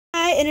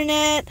my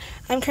internet.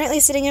 I'm currently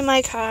sitting in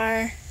my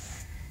car.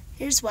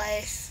 Here's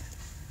wife.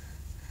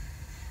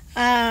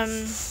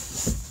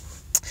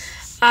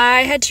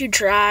 I had to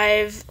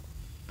drive,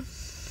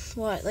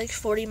 like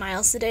 40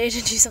 miles today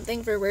to do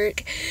something for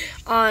work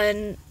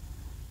on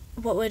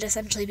what would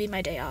essentially be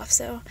my day off,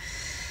 so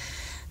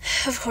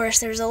of course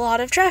there was a lot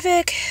of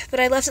traffic, but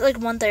I left at like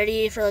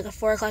 1:30 for like a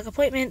 4 o'clock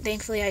appointment.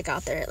 Thankfully I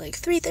got there at like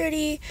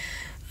 3:30.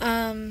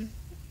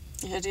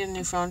 You had to get a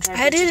new phone charger.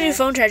 I had to get a new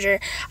phone charger.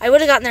 I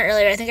would have gotten there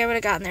earlier. I think I would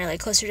have gotten there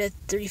like closer to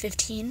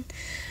 3:15.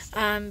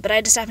 But I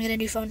had to stop and get a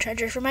new phone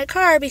charger for my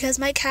car because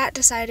my cat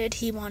decided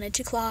he wanted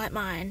to claw at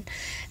mine,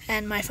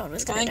 and my phone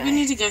was gonna die. I think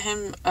we need to get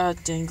him a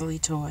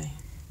dangly toy.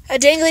 A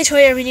dangly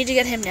toy, or we need to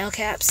get him nail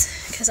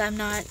caps, because I've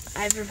had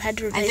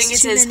to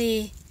replace too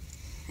many.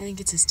 I think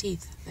it's his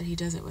teeth that he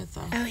does it with,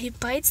 though. Oh, he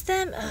bites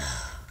them? Ugh.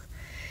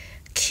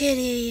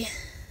 Kitty.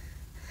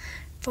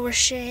 For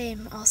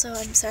shame. Also,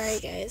 I'm sorry,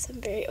 guys.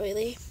 I'm very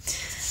oily.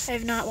 I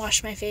have not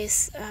washed my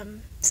face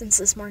since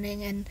this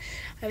morning, and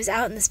I was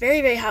out in this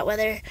very, very hot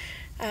weather.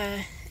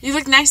 You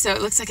look nice, though.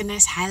 It looks like a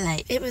nice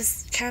highlight. It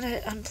was kind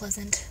of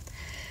unpleasant.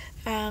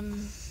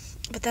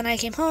 But then I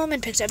came home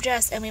and picked up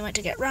Jess, and we went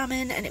to get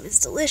ramen, and it was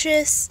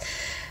delicious.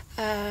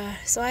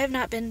 So I have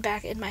not been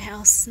back in my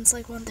house since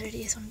like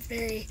 1:30, so I'm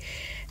very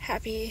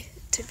happy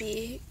to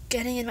be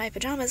getting in my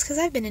pajamas, because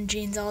I've been in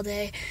jeans all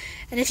day.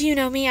 And if you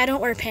know me, I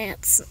don't wear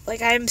pants.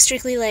 Like, I'm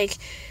strictly like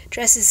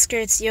dresses,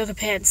 skirts, yoga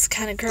pants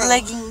kind of girl.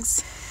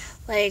 Leggings.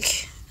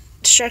 Like,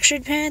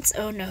 structured pants?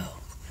 Oh no.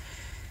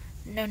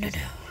 No, no,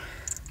 no.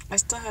 I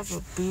still have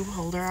a boob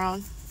holder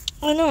on.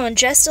 Oh no, and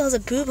Jess still has a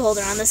boob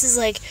holder on. This is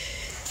a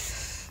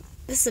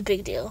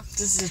big deal.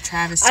 This is a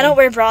travesty. I don't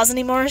wear bras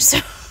anymore, so,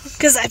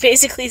 because I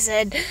basically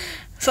said,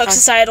 fuck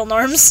societal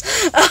norms.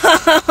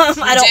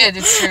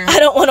 It's true. I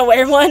don't want to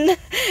wear one.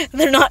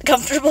 They're not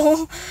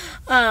comfortable.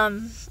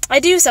 I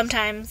do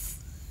sometimes,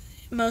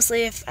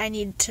 mostly if I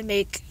need to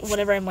make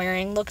whatever I'm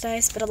wearing look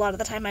nice, but a lot of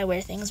the time I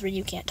wear things where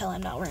you can't tell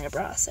I'm not wearing a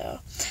bra,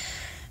 so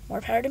more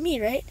power to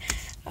me, right?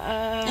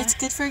 It's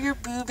good for your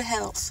boob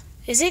health.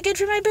 Is it good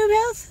for my boob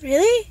health?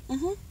 Really?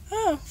 Mm-hmm.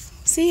 Oh,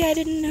 see, I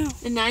didn't know.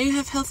 And now you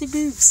have healthy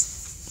boobs.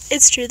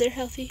 It's true, they're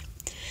healthy.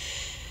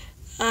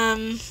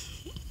 I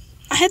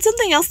had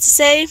something else to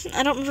say.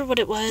 I don't remember what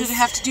it was. Did it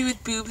have to do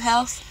with boob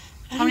health?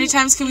 How many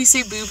times can we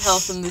say boob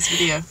health in this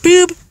video?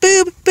 Boob,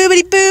 boob,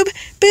 boobity boob,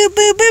 boob,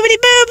 boob, boobity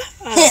boob.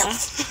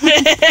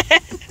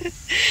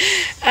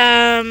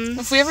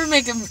 If we ever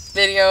make a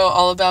video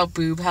all about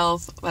boob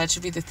health, that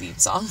should be the theme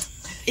song.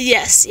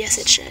 Yes,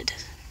 it should.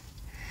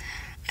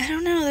 I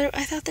don't know.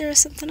 I thought there was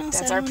something else.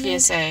 That's our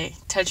PSA.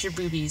 Touch your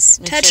boobies.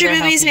 Touch your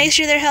boobies. Make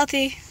sure they're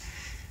healthy.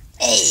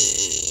 Hey.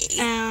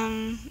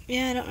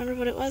 Yeah, I don't remember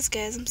what it was,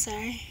 guys. I'm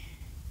sorry.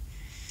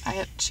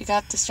 She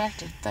got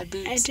distracted by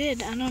boobs. I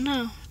did. I don't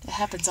know. It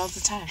happens all the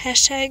time.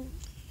 Hashtag.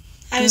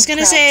 I was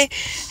gonna say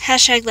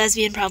hashtag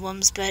lesbian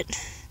problems, but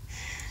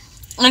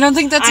I don't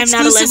think that's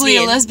exclusively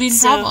a lesbian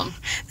problem.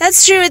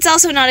 That's true. It's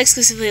also not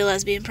exclusively a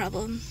lesbian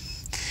problem.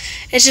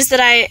 It's just that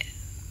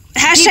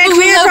hashtag people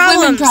queer who love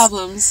problems. Women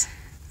problems.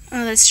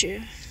 Oh, that's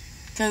true.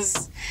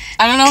 Because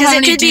I don't know how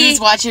many dudes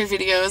watch your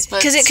videos,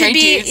 but straight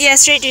dudes. Yeah,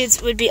 straight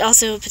dudes would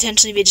also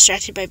potentially be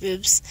distracted by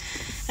boobs.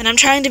 And I'm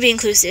trying to be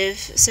inclusive,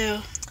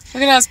 so.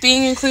 Look at us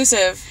being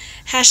inclusive.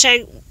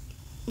 Hashtag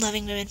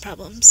loving women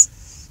problems.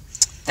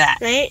 That.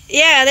 Right?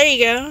 Yeah, there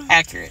you go.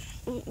 Accurate.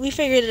 We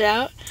figured it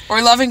out.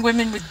 Or loving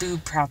women with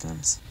boob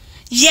problems.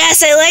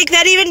 Yes, I like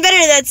that even better.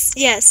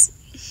 Yes.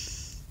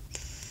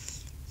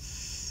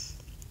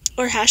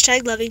 Or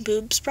hashtag loving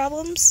boobs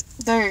problems.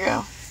 There you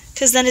go.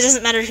 Because then it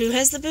doesn't matter who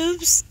has the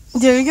boobs.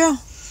 There you go.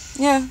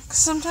 Yeah, because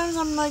sometimes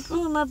I'm like,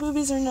 ooh, my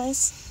boobies are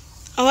nice.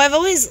 Oh, I've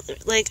always,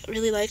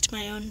 really liked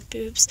my own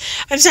boobs.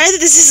 I'm sorry that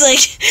this is,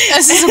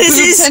 This is a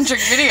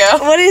boob-centric video.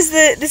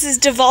 This is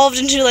devolved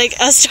into,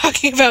 us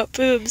talking about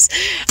boobs.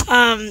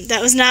 That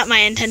was not my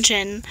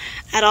intention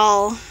at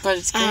all. But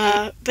it's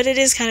good. But it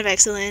is kind of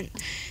excellent.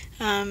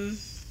 I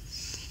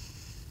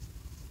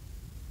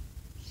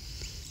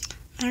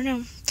don't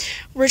know.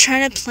 We're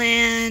trying to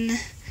plan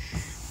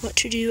what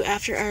to do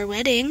after our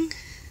wedding.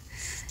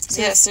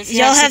 So yes, if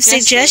y'all have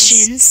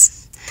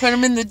suggestions, put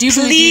them in the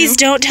doobly-doo. Please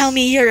don't tell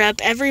me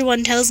Europe.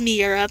 Everyone tells me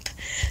Europe.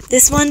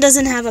 This one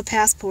doesn't have a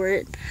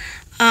passport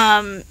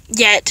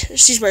yet.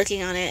 She's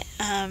working on it.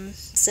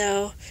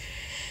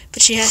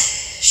 But she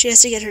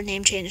has to get her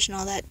name changed and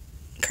all that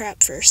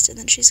crap first, and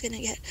then she's gonna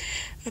get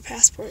a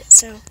passport.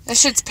 So that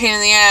shit's a pain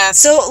in the ass.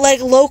 So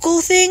local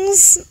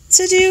things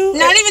to do.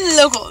 Not even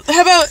local.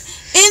 How about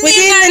within the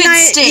United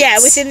States? Yeah,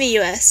 within the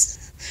U.S.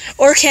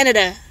 or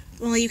Canada.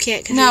 Well, you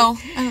can't. No,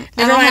 I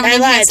don't have an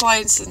enhanced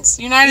license.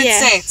 United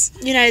States.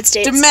 United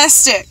States.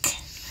 Domestic.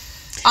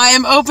 I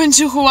am open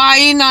to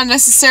Hawaii, not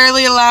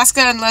necessarily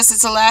Alaska, unless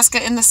it's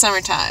Alaska in the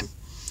summertime,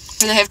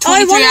 where they have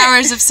 23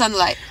 hours of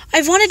sunlight.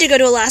 I've wanted to go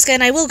to Alaska,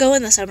 and I will go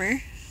in the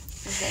summer.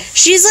 Okay.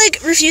 She's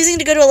refusing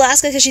to go to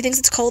Alaska because she thinks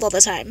it's cold all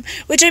the time.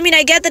 Which, I mean,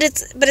 I get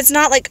that but it's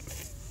not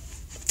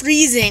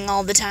freezing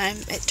all the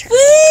time.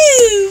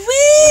 Woo!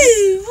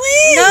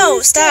 No,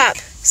 stop.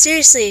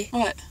 Seriously.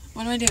 What?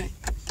 What am I doing?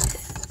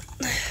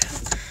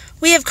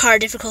 We have car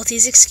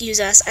difficulties,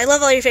 excuse us. I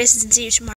love all your faces and see you tomorrow.